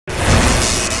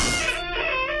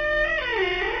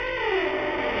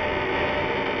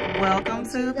Welcome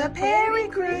to the Perry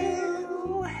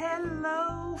Crew.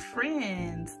 Hello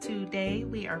friends. Today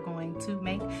we are going to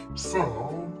make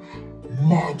some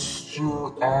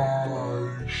Monster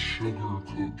Eye sugar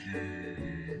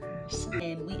cookies.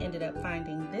 And we ended up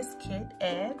finding this kit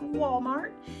at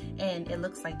Walmart, and it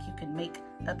looks like you can make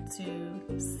up to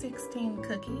 16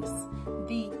 cookies.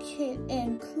 The kit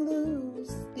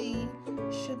includes the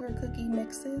sugar cookie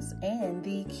mixes and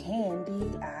the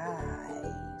candy eyes.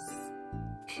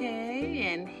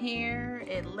 Okay, and here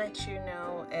it lets you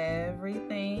know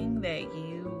everything that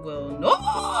you will know.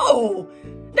 Oh,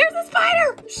 there's a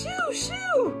spider!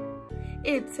 Shoo!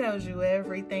 It tells you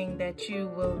everything that you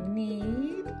will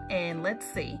need. And let's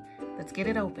see. Let's get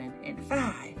it open in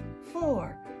 5,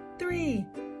 4, 3,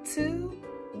 2,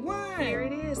 1. Here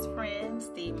it is, friends.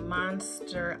 The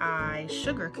Monster Eye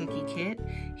Sugar Cookie Kit.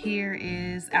 Here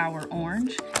is our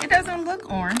orange. It doesn't look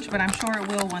orange, but I'm sure it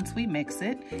will once we mix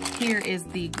it. Here is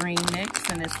the green mix,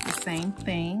 and it's the same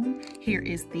thing. Here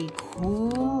is the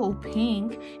cool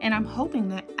pink, and I'm hoping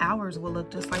that ours will look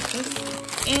just like this.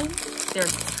 And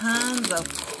there's tons of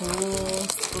cool,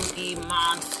 spooky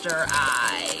monster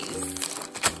eyes.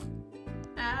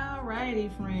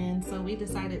 Alrighty, friends, so we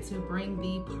decided to bring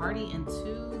the party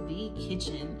into the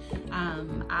kitchen.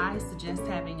 I suggest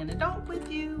having an adult with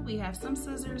you. We have some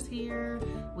scissors here.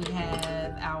 We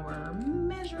have our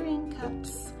measuring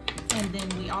cups. And then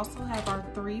we also have our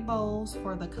 3 bowls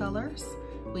for the colors.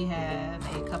 We have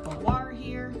a cup of water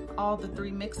here, all the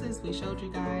 3 mixes we showed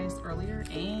you guys earlier,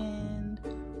 and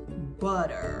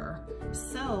butter.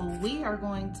 So we are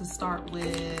going to start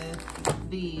with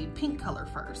the pink color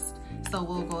first. So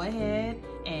we'll go ahead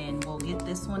and we'll get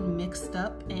this one mixed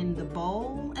up in the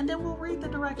bowl, and then we'll read the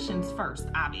directions first,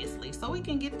 obviously, so we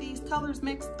can get these colors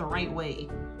mixed the right way.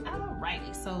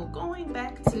 Alrighty, so going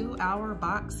back to our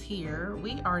box here,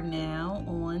 we are now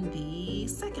on the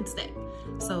second step.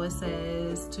 So it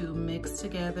says to mix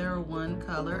together 1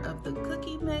 color of the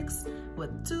cookie mix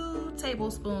with 2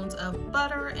 tablespoons of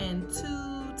butter and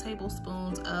 2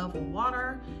 tablespoons of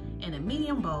water in a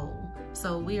medium bowl.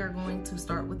 So we are going to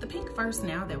start with the pink first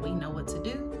now that we know what to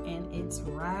do, and it's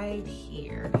right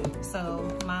here. So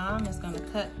Mom is gonna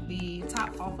cut the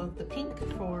top off of the pink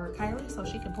for Kylie so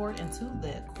she can pour it into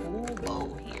the cool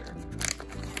bowl here.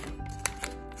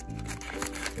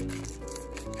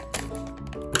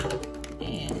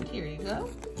 And here you go.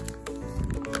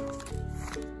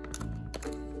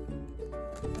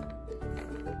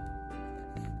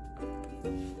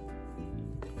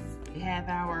 We have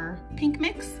our pink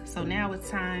mix, so now it's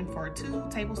time for 2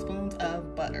 tablespoons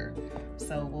of butter.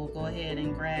 So we'll go ahead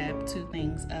and grab 2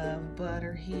 things of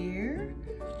butter here,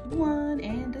 1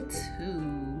 and a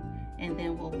 2. And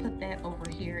then we'll put that over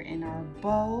here in our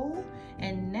bowl.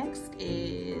 And next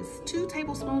is 2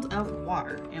 tablespoons of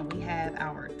water. And we have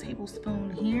our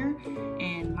tablespoon here,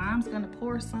 and Mom's gonna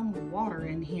pour some water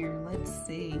in here. Let's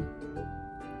see.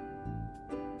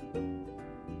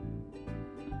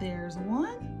 There's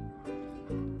 1.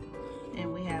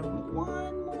 And we have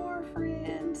 1 more,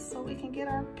 friends, so we can get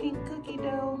our pink cookie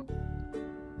dough.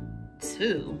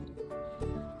 2.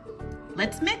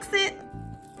 Let's mix it.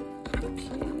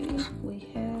 Okay, we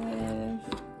have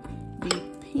the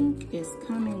pink is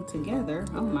coming together.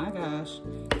 Oh my gosh,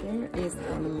 there is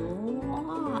a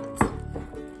lot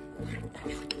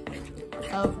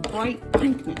of bright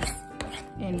pinkness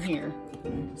in here.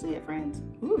 See it, friends?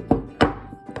 Ooh,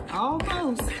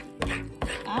 almost.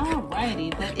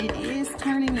 Alrighty, but it is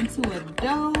turning into a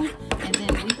dough, and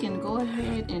then we can go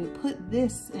ahead and put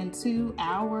this into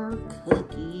our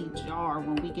cookie jar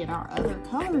when we get our other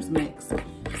colors mixed.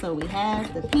 So we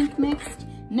have the pink mixed.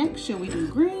 Next, should we do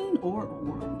green or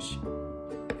orange?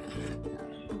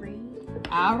 Green.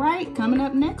 All right, coming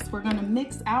up next, we're gonna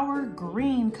mix our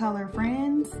green color,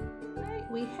 friends. All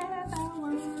right, we have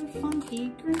our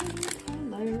funky green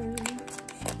color.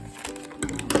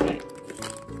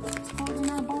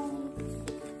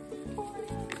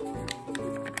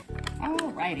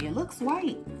 Alrighty, it looks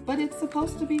white, but it's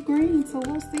supposed to be green, so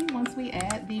we'll see once we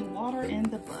add the water and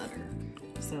the butter.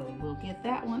 So we'll get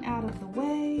that one out of the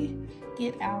way,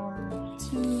 get our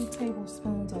 2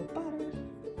 tablespoons of butter,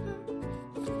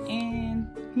 and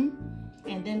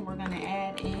then we're gonna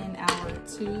add in our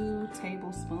 2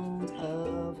 tablespoons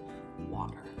of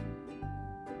water.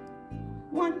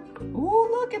 1. Ooh,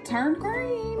 look, it turned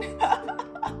green.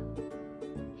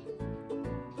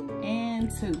 And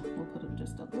 2. We'll put it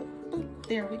just a little.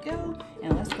 There we go.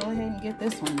 And let's go ahead and get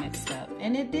this one mixed up.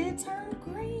 And it did turn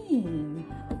green.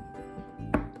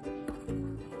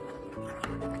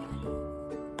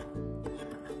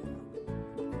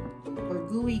 Our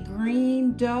gooey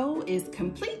green dough is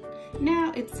complete.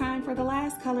 Now it's time for the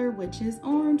last color, which is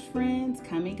orange, friends,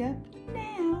 coming up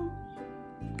now.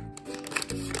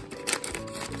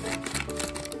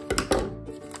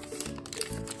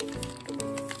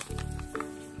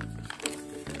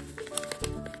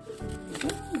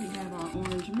 We have our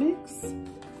orange mix.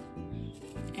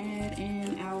 Add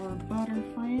in our butter,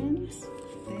 friends,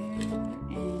 there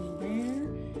and there.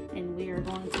 And we are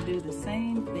going to do the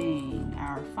same thing.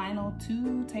 Our final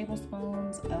 2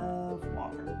 tablespoons of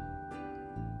water.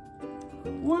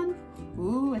 1,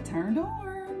 ooh, it turned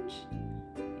orange.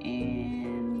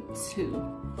 And 2.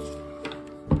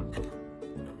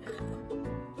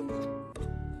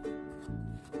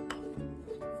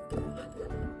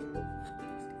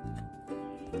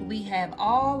 We have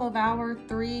all of our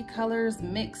 3 colors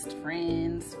mixed,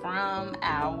 friends, from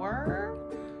our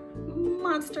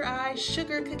Monster Eye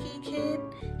Sugar Cookie Kit.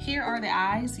 Here are the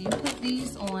eyes. You put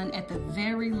these on at the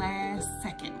very last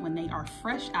second when they are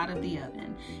fresh out of the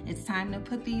oven. It's time to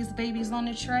put these babies on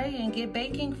the tray and get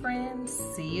baking, friends.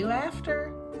 See you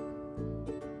after.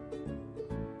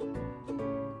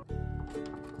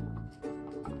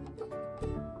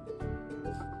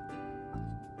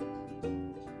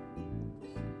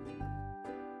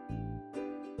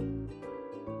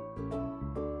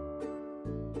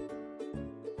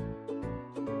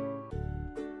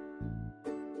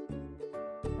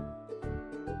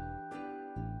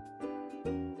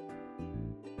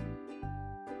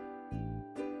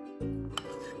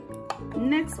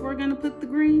 Next, we're gonna put the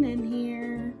green in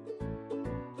here.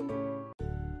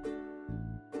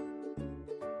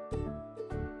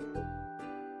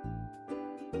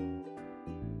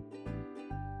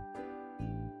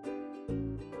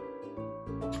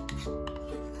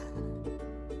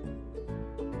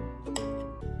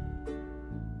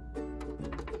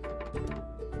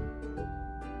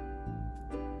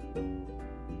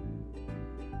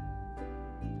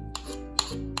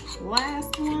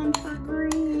 Last one for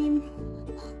green.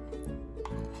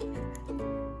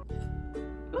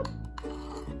 Oop.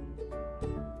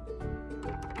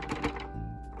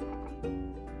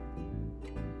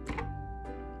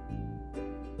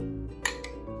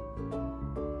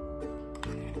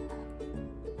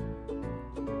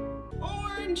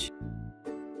 Orange.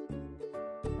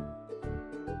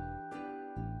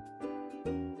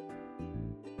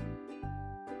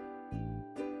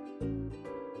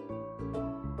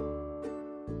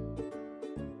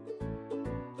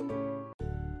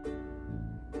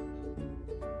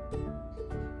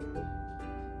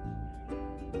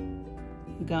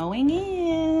 Going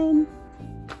in.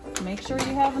 Make sure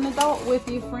you have an adult with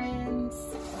you, friends.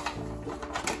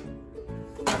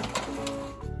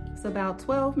 It's about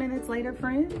 12 minutes later,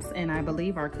 friends, and I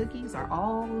believe our cookies are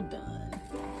all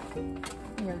done.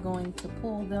 We are going to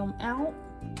pull them out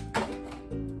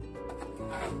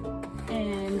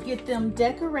and get them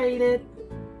decorated.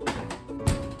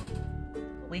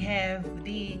 We have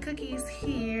the cookies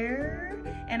here,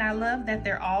 and I love that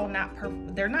they're all not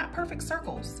perfect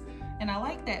circles. And I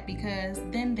like that because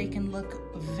then they can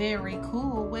look very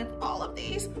cool with all of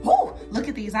these. Oh, look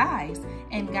at these eyes.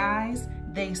 And guys,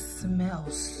 they smell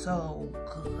so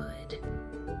good.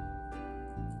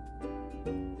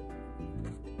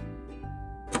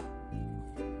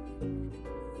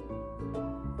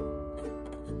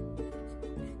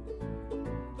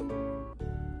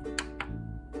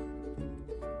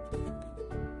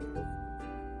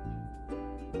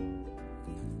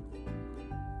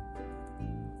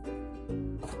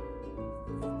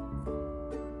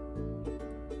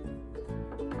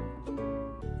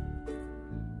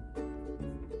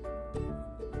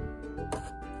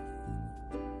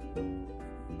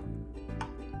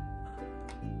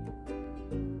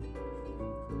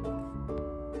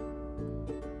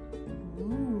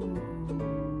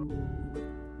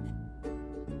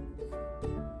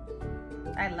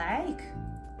 I like.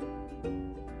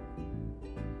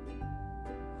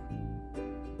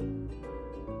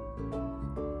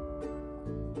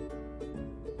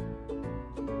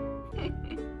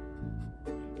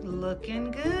 Looking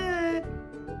good.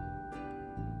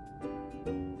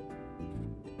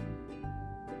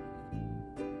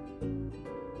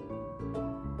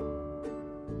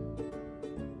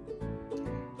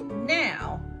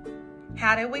 Now,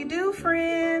 how did we do,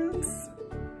 friends?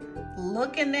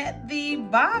 Looking at the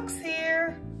box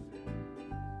here,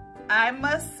 I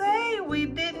must say we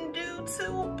didn't do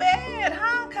too bad,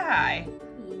 huh, Kai?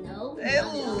 No. It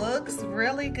looks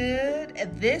really good.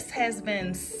 This has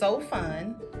been so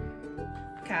fun.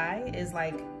 Kai is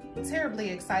like terribly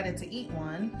excited to eat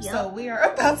one. Yep. So we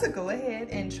are about to go ahead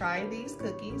and try these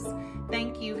cookies.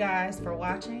 Thank you guys for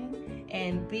watching,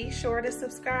 and be sure to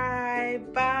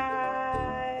subscribe. Bye.